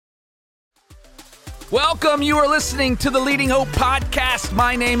Welcome. You are listening to the Leading Hope Podcast.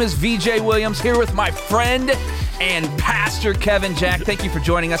 My name is VJ Williams, here with my friend and Pastor Kevin Jack. Thank you for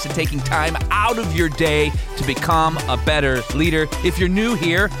joining us and taking time out of your day to become a better leader. If you're new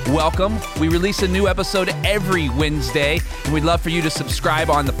here, welcome. We release a new episode every Wednesday, and we'd love for you to subscribe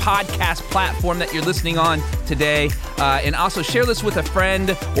on the podcast platform that you're listening on today. And also share this with a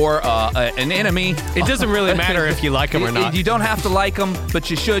friend or an enemy. It doesn't really matter if you like them or not. You don't have to like them, but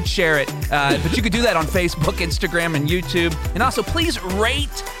you should share it. But you could do that on Facebook, Instagram, and YouTube. And also, please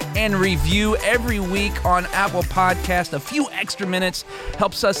rate and review every week on Apple Podcast. A few extra minutes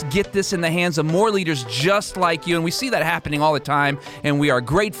helps us get this in the hands of more leaders just like you. And we see that happening all the time, and we are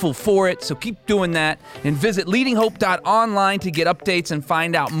grateful for it. So keep doing that. And visit leadinghope.online to get updates and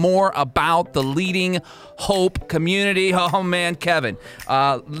find out more about the Leading Hope community. Oh, man, Kevin.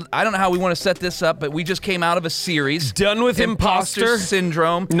 I don't know how we want to set this up, but we just came out of a series. Done with imposter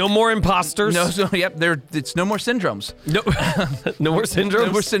syndrome. No more imposters. It's no more syndromes. No, no more syndromes.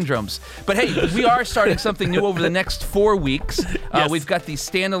 No more syndromes. But hey, we are starting something new over the next 4 weeks. Yes. We've got these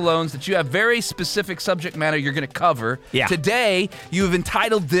standalones that you have very specific subject matter you're going to cover. Yeah. Today, you have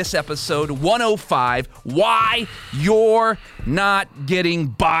entitled this episode 105, Why You're Not Getting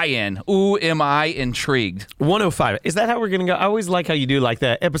Buy-In. Ooh, am I intrigued. 105. Is that how we're going to go? I always like how you do like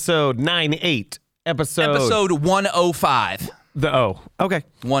that. Episode 98. Episode 105. The O. Okay.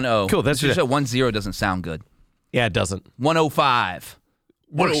 10. Cool, that's just it. a 10 doesn't sound good. Yeah, it doesn't. 105.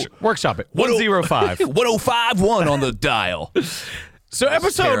 Workshop it. 105. 1051 on the dial. So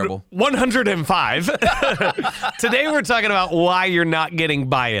episode terrible. 105. Today we're talking about why you're not getting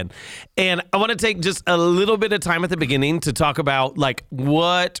buy-in. And I want to take just a little bit of time at the beginning to talk about like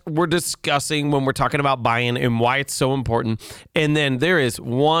what we're discussing when we're talking about buy-in and why it's so important. And then there is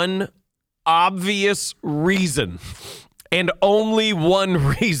one obvious reason and only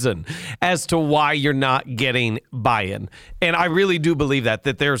one reason as to why you're not getting buy-in. And I really do believe that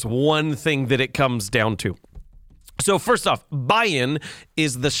there's one thing that it comes down to. So first off, buy-in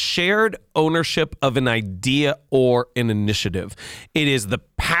is the shared ownership of an idea or an initiative. It is the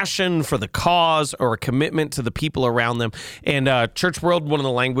passion for the cause or a commitment to the people around them. And church world, one of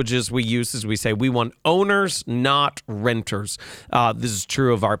the languages we use is we say we want owners, not renters. This is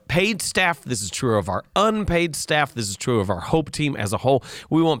true of our paid staff. This is true of our unpaid staff. This is true of our Hope team as a whole.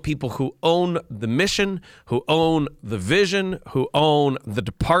 We want people who own the mission, who own the vision, who own the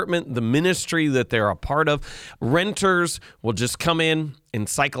department, the ministry that they're a part of. Renters will just come in and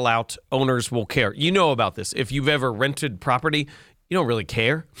cycle out. Owners will care. You know about this. If you've ever rented property, you don't really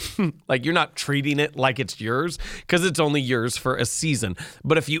care. Like you're not treating it like it's yours because it's only yours for a season.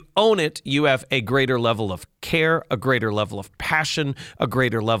 But if you own it, you have a greater level of care, a greater level of passion, a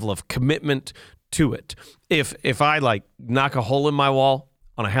greater level of commitment to it. If I like knock a hole in my wall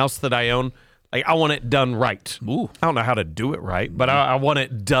on a house that I own, like I want it done right. Ooh. I don't know how to do it right, but I want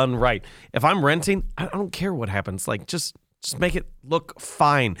it done right. If I'm renting, I don't care what happens. Like just make it look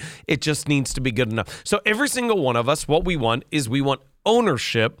fine. It just needs to be good enough. So every single one of us, what we want is we want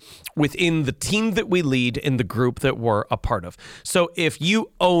ownership within the team that we lead in the group that we're a part of. So if you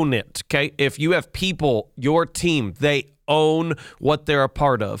own it, okay, if you have people, your team, they own what they're a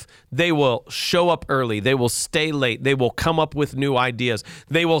part of. They will show up early. They will stay late. They will come up with new ideas.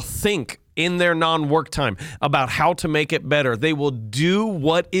 They will think in their non-work time about how to make it better. They will do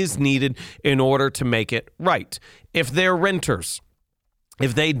what is needed in order to make it right. If they're renters,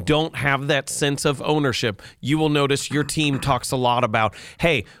 if they don't have that sense of ownership, you will notice your team talks a lot about,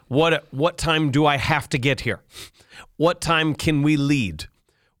 hey, what time do I have to get here? What time can we lead?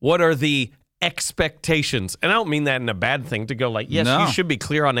 What are the expectations? And I don't mean that in a bad thing to go like, yes, No. You should be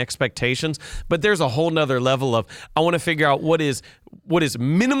clear on expectations, but there's a whole nother level of, I want to figure out what is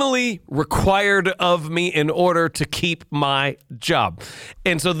minimally required of me in order to keep my job.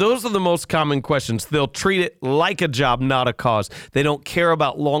 And so those are the most common questions. They'll treat it like a job, not a cause. They don't care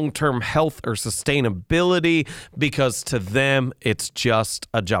about long-term health or sustainability because to them, it's just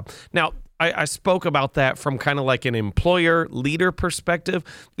a job. Now, I spoke about that from kind of like an employer-leader perspective.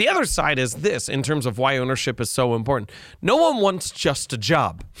 The other side is this, in terms of why ownership is so important. No one wants just a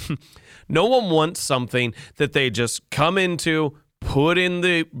job. No one wants something that they just come into, put in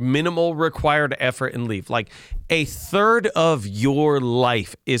the minimal required effort and leave. Like a third of your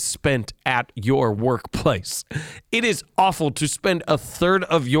life is spent at your workplace. It is awful to spend a third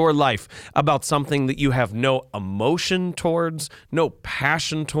of your life about something that you have no emotion towards, no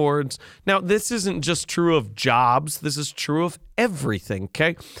passion towards. Now, this isn't just true of jobs. This is true of everything,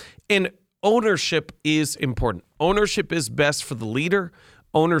 okay? And ownership is important. Ownership is best for the leader.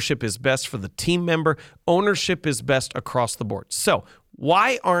 Ownership is best for the team member. Ownership is best across the board. So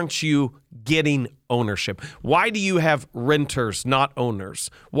why aren't you getting ownership? Why do you have renters, not owners?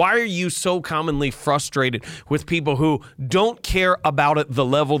 Why are you so commonly frustrated with people who don't care about it the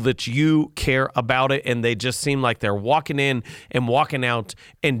level that you care about it, and they just seem like they're walking in and walking out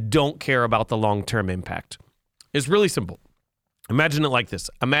and don't care about the long-term impact? It's really simple. Imagine it like this.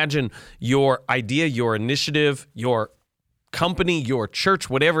 Imagine your idea, your initiative, your company, your church,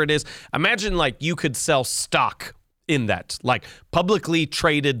 whatever it is. Imagine like you could sell stock in that, like publicly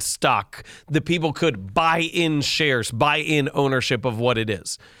traded stock, that people could buy in shares, buy in ownership of what it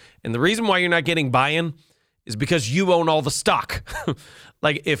is. And the reason why you're not getting buy-in is because you own all the stock.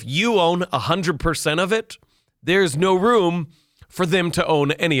 Like if you own 100% of it, there's no room for them to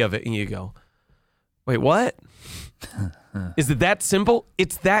own any of it. And you go, wait, what? Is it that simple?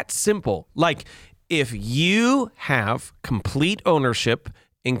 It's that simple. Like if you have complete ownership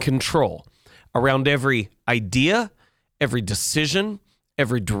and control around every idea, every decision,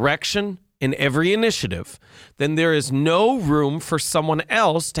 every direction, and every initiative, then there is no room for someone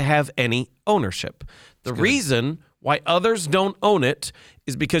else to have any ownership. The reason why others don't own it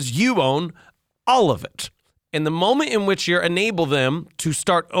is because you own all of it. And the moment in which you enable them to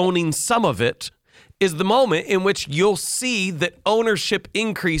start owning some of it is the moment in which you'll see that ownership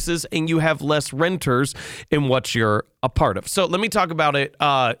increases and you have less renters in what you're a part of. So let me talk about it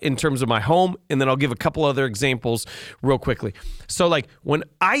in terms of my home, and then I'll give a couple other examples real quickly. So like when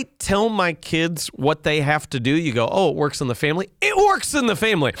I tell my kids what they have to do, you go, oh, it works in the family. It works in the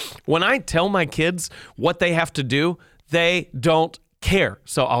family. When I tell my kids what they have to do, they don't care.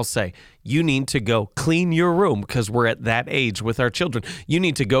 So I'll say, you need to go clean your room, because we're at that age with our children. You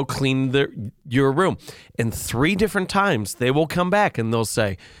need to go clean your room. And 3 different times they will come back and they'll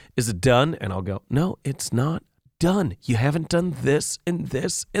say, is it done? And I'll go, no, it's not done. You haven't done this and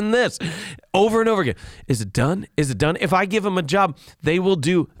this and this. Over and over again. Is it done? Is it done? If I give them a job, they will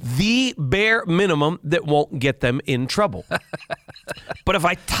do the bare minimum that won't get them in trouble. But if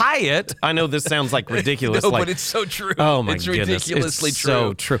I tie it, I know this sounds like ridiculous. But it's so true. Oh my it's goodness. Ridiculously it's true.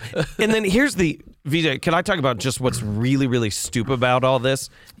 So true. And then here's the, VJ, can I talk about just what's really, really stupid about all this?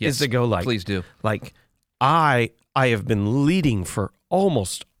 Yes, is to go like, please do. Like, I have been leading for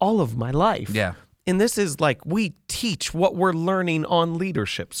almost all of my life. Yeah. And this is like, we teach what we're learning on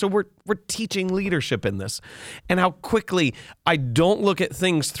leadership. So we're teaching leadership in this, and how quickly I don't look at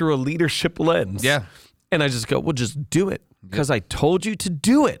things through a leadership lens. Yeah. And I just go, well, just do it, because I told you to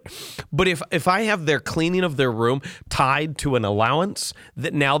do it. But if I have their cleaning of their room tied to an allowance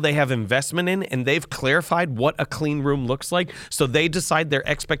that now they have investment in, and they've clarified what a clean room looks like, so they decide their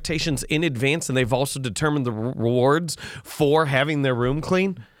expectations in advance, and they've also determined the rewards for having their room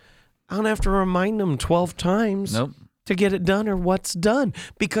clean, I don't have to remind them 12 times to get it done or what's done,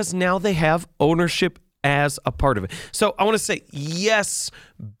 because now they have ownership as a part of it. So I want to say, yes,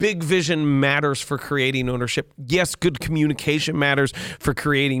 big vision matters for creating ownership. Yes, good communication matters for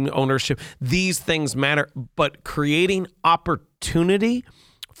creating ownership. These things matter, but creating opportunity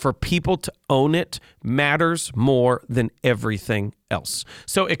for people to own it matters more than everything else.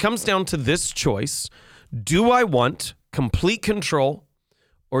 So it comes down to this choice. Do I want complete control,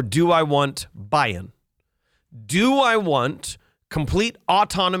 or do I want buy-in? Do I want complete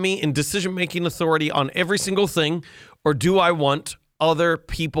autonomy and decision-making authority on every single thing, or do I want other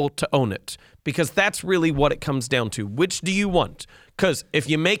people to own it? Because that's really what it comes down to. Which do you want? Because if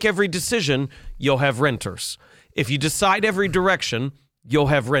you make every decision, you'll have renters. If you decide every direction, you'll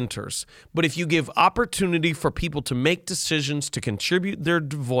have renters. But if you give opportunity for people to make decisions, to contribute their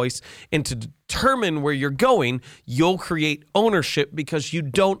voice, and to determine where you're going, you'll create ownership, because you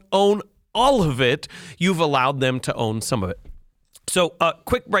don't own all of it. You've allowed them to own some of it. So a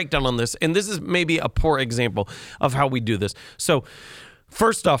quick breakdown on this, and this is maybe a poor example of how we do this. So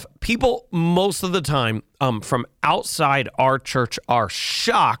first off, people most of the time from outside our church are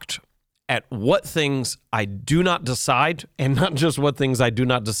shocked at what things I do not decide, and not just what things I do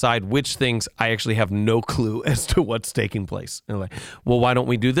not decide, which things I actually have no clue as to what's taking place. And they're like, well, why don't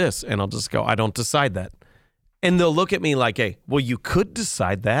we do this? And I'll just go, I don't decide that. And they'll look at me like, hey, well, you could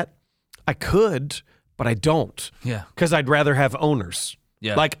decide that. I could, but I don't. Yeah. Because I'd rather have owners.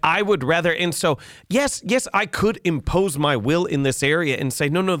 Yeah. Like I would rather, and so yes, I could impose my will in this area and say,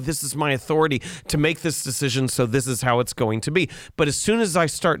 no, this is my authority to make this decision, so this is how it's going to be. But as soon as I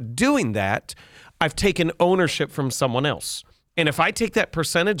start doing that, I've taken ownership from someone else. And if I take that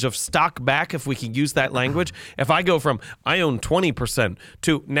percentage of stock back, if we can use that language, if I go from I own 20%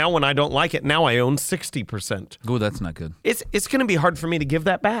 to now when I don't like it, now I own 60%. Oh, that's not good. It's going to be hard for me to give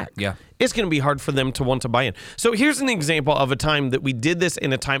that back. Yeah. It's going to be hard for them to want to buy in. So here's an example of a time that we did this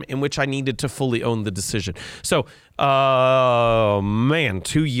in a time in which I needed to fully own the decision. So,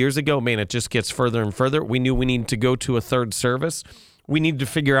 2 years ago, it just gets further and further. We knew we needed to go to a third service. We needed to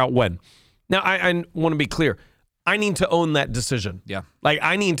figure out when. Now, I want to be clear. I need to own that decision. Yeah. Like,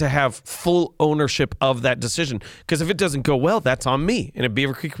 I need to have full ownership of that decision. Because if it doesn't go well, that's on me. And at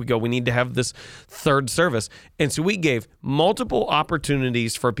Beaver Creek, we need to have this third service. And so we gave multiple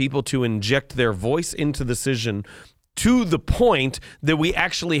opportunities for people to inject their voice into the decision to the point that we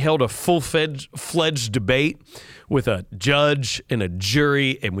actually held a full-fledged debate with a judge and a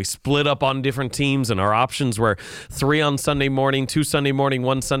jury, and we split up on different teams, and our options were 3 on Sunday morning, 2 Sunday morning,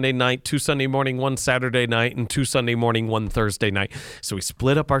 1 Sunday night, 2 Sunday morning, 1 Saturday night, and 2 Sunday morning, 1 Thursday night. So we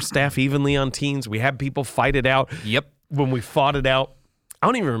split up our staff evenly on teams. We had people fight it out. Yep. When we fought it out, I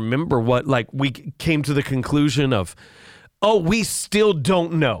don't even remember what, we came to the conclusion of, we still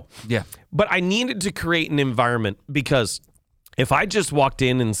don't know. Yeah. But I needed to create an environment because if I just walked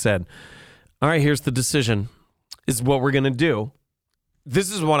in and said, all right, here's the decision, is what we're going to do, this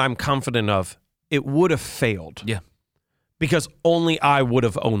is what I'm confident of, it would have failed. Yeah. Because only I would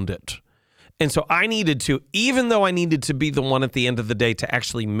have owned it. And so I needed to, even though I needed to be the one at the end of the day to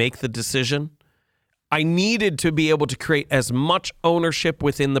actually make the decision, I needed to be able to create as much ownership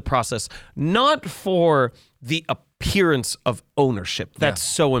within the process, not for the appearance of ownership. That's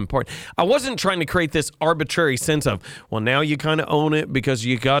so important. I wasn't trying to create this arbitrary sense of, well, now you kind of own it because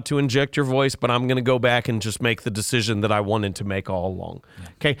you got to inject your voice, but I'm going to go back and just make the decision that I wanted to make all along. Yeah.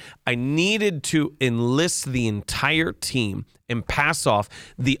 Okay. I needed to enlist the entire team and pass off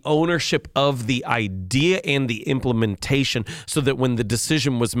the ownership of the idea and the implementation so that when the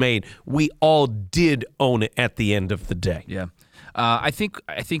decision was made, we all did own it at the end of the day. Yeah. I think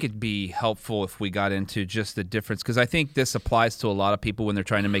it'd be helpful if we got into just the difference, because I think this applies to a lot of people when they're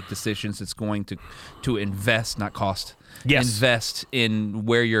trying to make decisions. It's going to invest, not cost. Yes. Invest in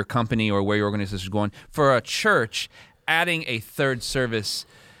where your company or where your organization is going. For a church, adding a third service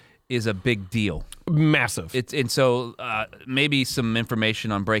is a big deal. Massive. So maybe some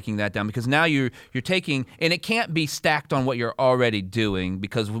information on breaking that down, because now you're taking, and it can't be stacked on what you're already doing,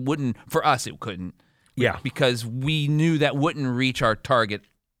 because for us it couldn't. Yeah. Because we knew that wouldn't reach our target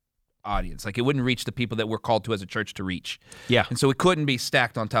audience. Like, it wouldn't reach the people that we're called to as a church to reach. Yeah. And so it couldn't be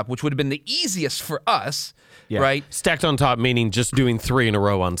stacked on top, which would have been the easiest for us, right? Stacked on top meaning just doing 3 in a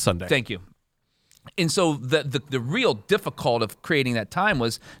row on Sunday. Thank you. And so the real difficult of creating that time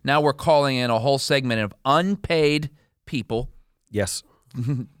was now we're calling in a whole segment of unpaid people. Yes.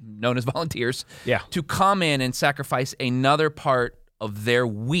 Known as volunteers. Yeah. To come in and sacrifice another part of their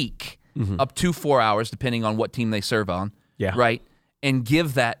week, up to 4 hours, depending on what team they serve on. Yeah. Right? And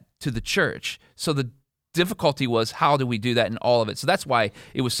give that to the church. So the difficulty was, how do we do that in all of it? So that's why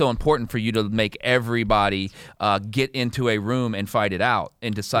it was so important for you to make everybody get into a room and fight it out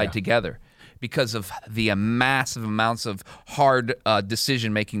and decide together, because of the massive amounts of hard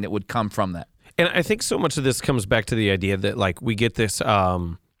decision making that would come from that. And I think so much of this comes back to the idea that, we get this I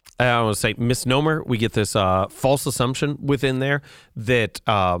don't want to say misnomer. We get this false assumption within there that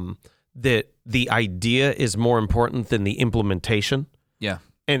that the idea is more important than the implementation. Yeah.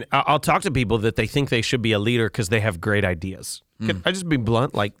 And I'll talk to people that they think they should be a leader because they have great ideas. Can I just be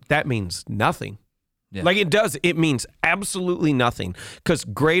blunt? That means nothing. Yeah. It does. It means absolutely nothing, because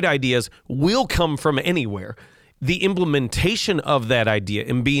great ideas will come from anywhere. The implementation of that idea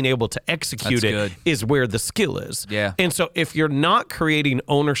and being able to execute it is where the skill is. Yeah. And so if you're not creating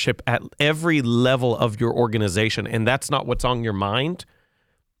ownership at every level of your organization, and that's not what's on your mind,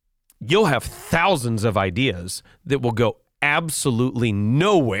 you'll have thousands of ideas that will go absolutely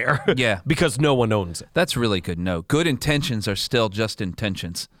nowhere because no one owns it. That's really good note. Good intentions are still just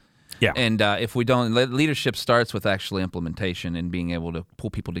intentions. Yeah. And if we don't, leadership starts with actually implementation and being able to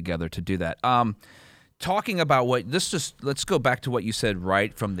pull people together to do that. Talking about let's go back to what you said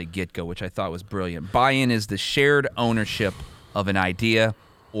right from the get-go, which I thought was brilliant. Buy-in is the shared ownership of an idea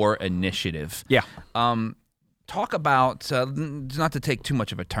or initiative. Yeah. Talk about, not to take too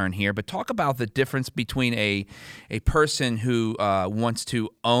much of a turn here, but talk about the difference between a person who wants to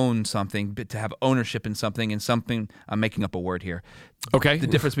own something, but to have ownership in something, and something, I'm making up a word here. Okay. The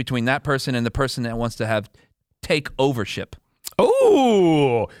difference between that person and the person that wants to have take overship.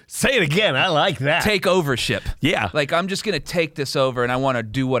 Oh, say it again. I like that. Take overship. Yeah. I'm just going to take this over and I want to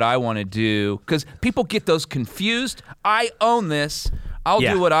do what I want to do. Because people get those confused. I own this. I'll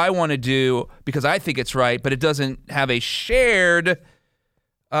Yeah. do what I want to do because I think it's right, but it doesn't have a shared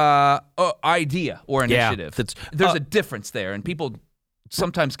idea or initiative. There's a difference there, and people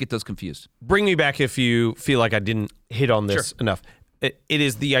sometimes get those confused. Bring me back if you feel like I didn't hit on this enough. It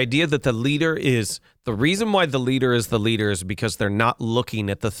is the idea that the reason why the leader is because they're not looking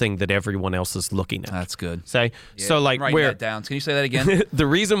at the thing that everyone else is looking at. That's good. So like write that down. Can you say that again? The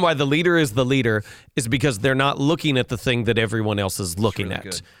reason why the leader is is because they're not looking at the thing that everyone else is looking really at.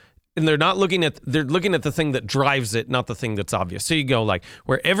 Good. And they're looking at the thing that drives it, not the thing that's obvious. So you go like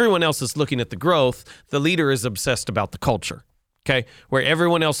where everyone else is looking at the growth, the leader is obsessed about the culture. Okay, where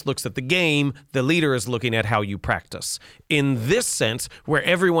everyone else looks at the game, the leader is looking at how you practice. In this sense, where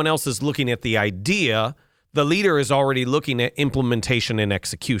everyone else is looking at the idea, the leader is already looking at implementation and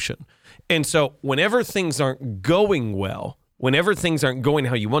execution. And so whenever things aren't going well, whenever things aren't going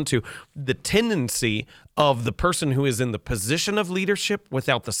how you want to, the tendency of the person who is in the position of leadership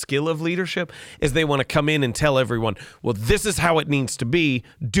without the skill of leadership is they want to come in and tell everyone, well, this is how it needs to be,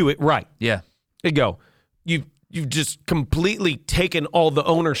 do it right. Yeah. They go, You've just completely taken all the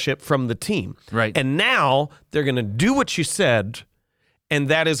ownership from the team. Right. And now they're going to do what you said, and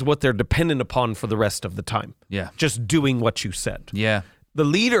that is what they're dependent upon for the rest of the time. Yeah. Just doing what you said. Yeah. The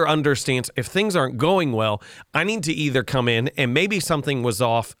leader understands if things aren't going well, I need to either come in and maybe something was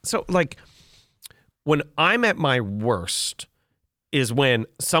off. So, like, when I'm at my worst is when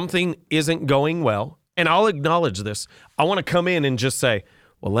something isn't going well, and I'll acknowledge this. I want to come in and just say,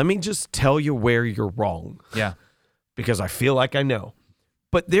 well, let me just tell you where you're wrong. Yeah. Because I feel like I know.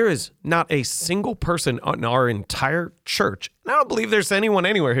 But there is not a single person in our entire church, and I don't believe there's anyone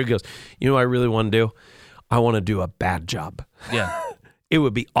anywhere who goes, you know what I really want to do? I want to do a bad job. Yeah. It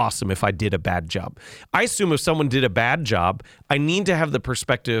would be awesome if I did a bad job. I assume if someone did a bad job, I need to have the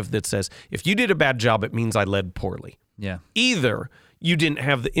perspective that says, if you did a bad job, it means I led poorly. Yeah. Either you didn't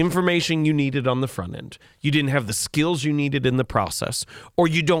have the information you needed on the front end, you didn't have the skills you needed in the process, or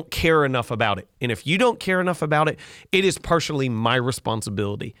you don't care enough about it. And if you don't care enough about it, it is partially my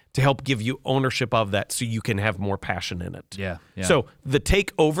responsibility to help give you ownership of that so you can have more passion in it. Yeah. So the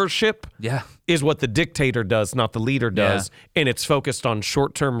take overship is what the dictator does, not the leader does, and it's focused on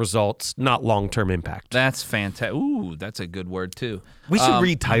short-term results, not long-term impact. That's fantastic. Ooh, that's a good word too. We should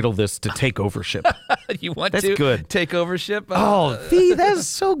retitle this to take overship. You want That's to good. take overship? That's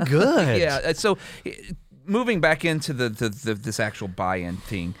so good. Yeah. So, moving back into this actual buy-in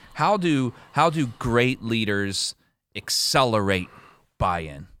thing, how do great leaders accelerate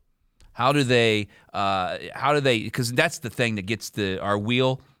buy-in? How do they? Because that's the thing that gets our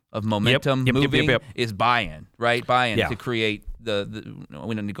wheel of momentum moving is buy-in, right? Buy-in to create the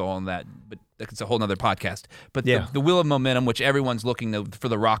we don't need to go on that, but that's a whole nother podcast. But the wheel of momentum, which everyone's looking for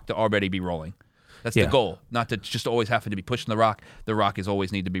the rock to already be rolling. That's the goal, not to just always have to be pushing the rock. The rock is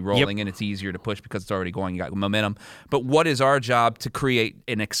always need to be rolling, and it's easier to push because it's already going. You got momentum. But what is our job to create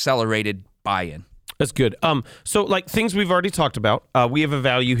an accelerated buy-in? That's good. So like things we've already talked about, we have a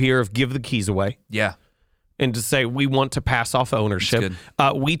value here of give the keys away. Yeah. And to say we want to pass off ownership.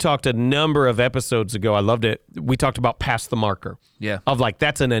 That's We talked a number of episodes ago. I loved it. We talked about pass the marker. Yeah. Of like,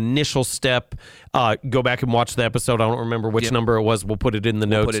 that's an initial step. Go back and watch the episode. I don't remember which number it was. We'll put it in the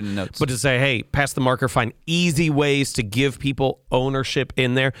notes. Put it in the notes. But to say, hey, pass the marker, find easy ways to give people ownership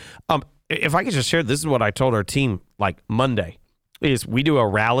in there. If I could just share, this is what I told our team like Monday, is we do a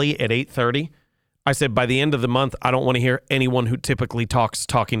rally at 8:30. I said, by the end of the month, I don't want to hear anyone who typically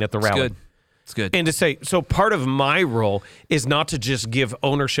talking at the rally. Good. It's good. And to say, so part of my role is not to just give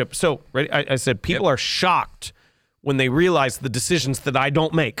ownership. So I said, people are shocked when they realize the decisions that I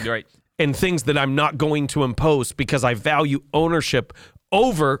don't make. Right. And things that I'm not going to impose because I value ownership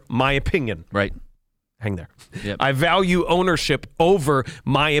over my opinion. Right. Hang there. Yep. I value ownership over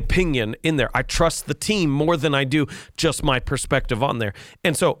my opinion in there. I trust the team more than I do just my perspective on there.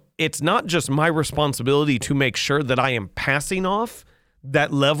 And so it's not just my responsibility to make sure that I am passing off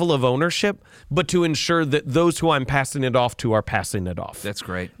that level of ownership, but to ensure that those who I'm passing it off to are passing it off. That's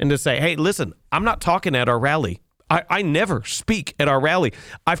great. And to say, hey, listen, I'm not talking at our rally. I never speak at our rally.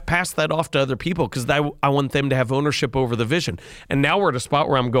 I've passed that off to other people because I want them to have ownership over the vision. And now we're at a spot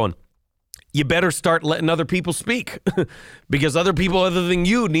where I'm going, you better start letting other people speak because other people other than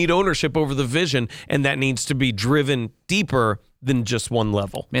you need ownership over the vision, and that needs to be driven deeper than just one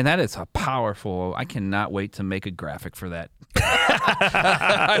level. Man, that is a powerful. I cannot wait to make a graphic for that.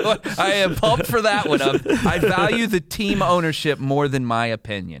 I am pumped for that one. I value the team ownership more than my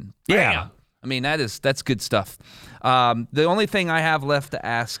opinion. Yeah. Bam. I mean, that's good stuff. The only thing I have left to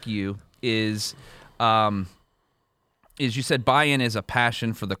ask you is you said buy-in is a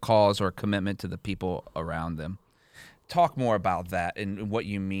passion for the cause or a commitment to the people around them. Talk more about that and what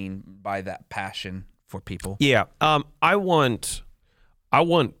you mean by that passion for people. Yeah. I want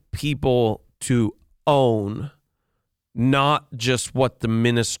people to own not just what the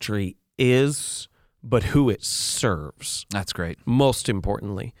ministry is, but who it serves. That's great. Most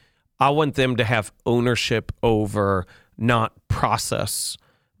importantly, I want them to have ownership over not process,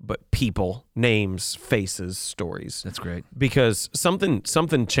 but people, names, faces, stories. That's great. Because something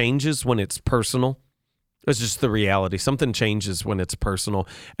changes when it's personal. It's just the reality. Something changes when it's personal.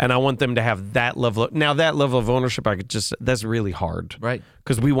 And I want them to have that level of, now that level of ownership, that's really hard. Right.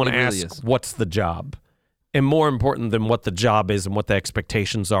 Because we want to really ask, is. what's the job? And more important than what the job is and what the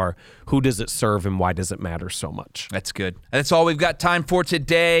expectations are, who does it serve and why does it matter so much? That's good. That's all we've got time for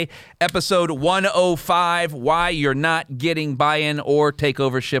today. Episode 105, Why You're Not Getting Buy-In or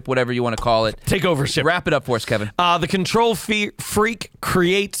Takeovership, whatever you want to call it. Takeovership. Wrap it up for us, Kevin. The control freak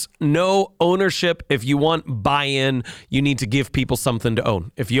creates no ownership. If you want buy-in, you need to give people something to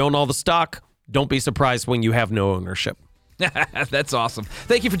own. If you own all the stock, don't be surprised when you have no ownership. That's awesome.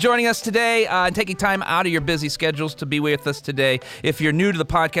 Thank you for joining us today and taking time out of your busy schedules to be with us today. If you're new to the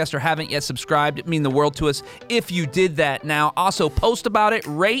podcast or haven't yet subscribed, it means the world to us if you did that now. Also, post about it,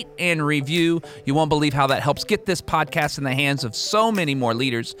 rate, and review. You won't believe how that helps get this podcast in the hands of so many more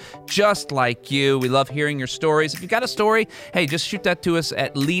leaders just like you. We love hearing your stories. If you've got a story, hey, just shoot that to us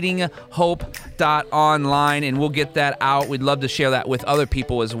at leadinghope.online, and we'll get that out. We'd love to share that with other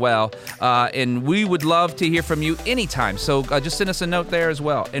people as well. And we would love to hear from you anytime. So just send us a note there as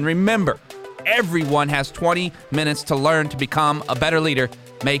well. And remember, everyone has 20 minutes to learn to become a better leader.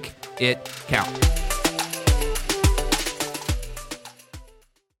 Make it count.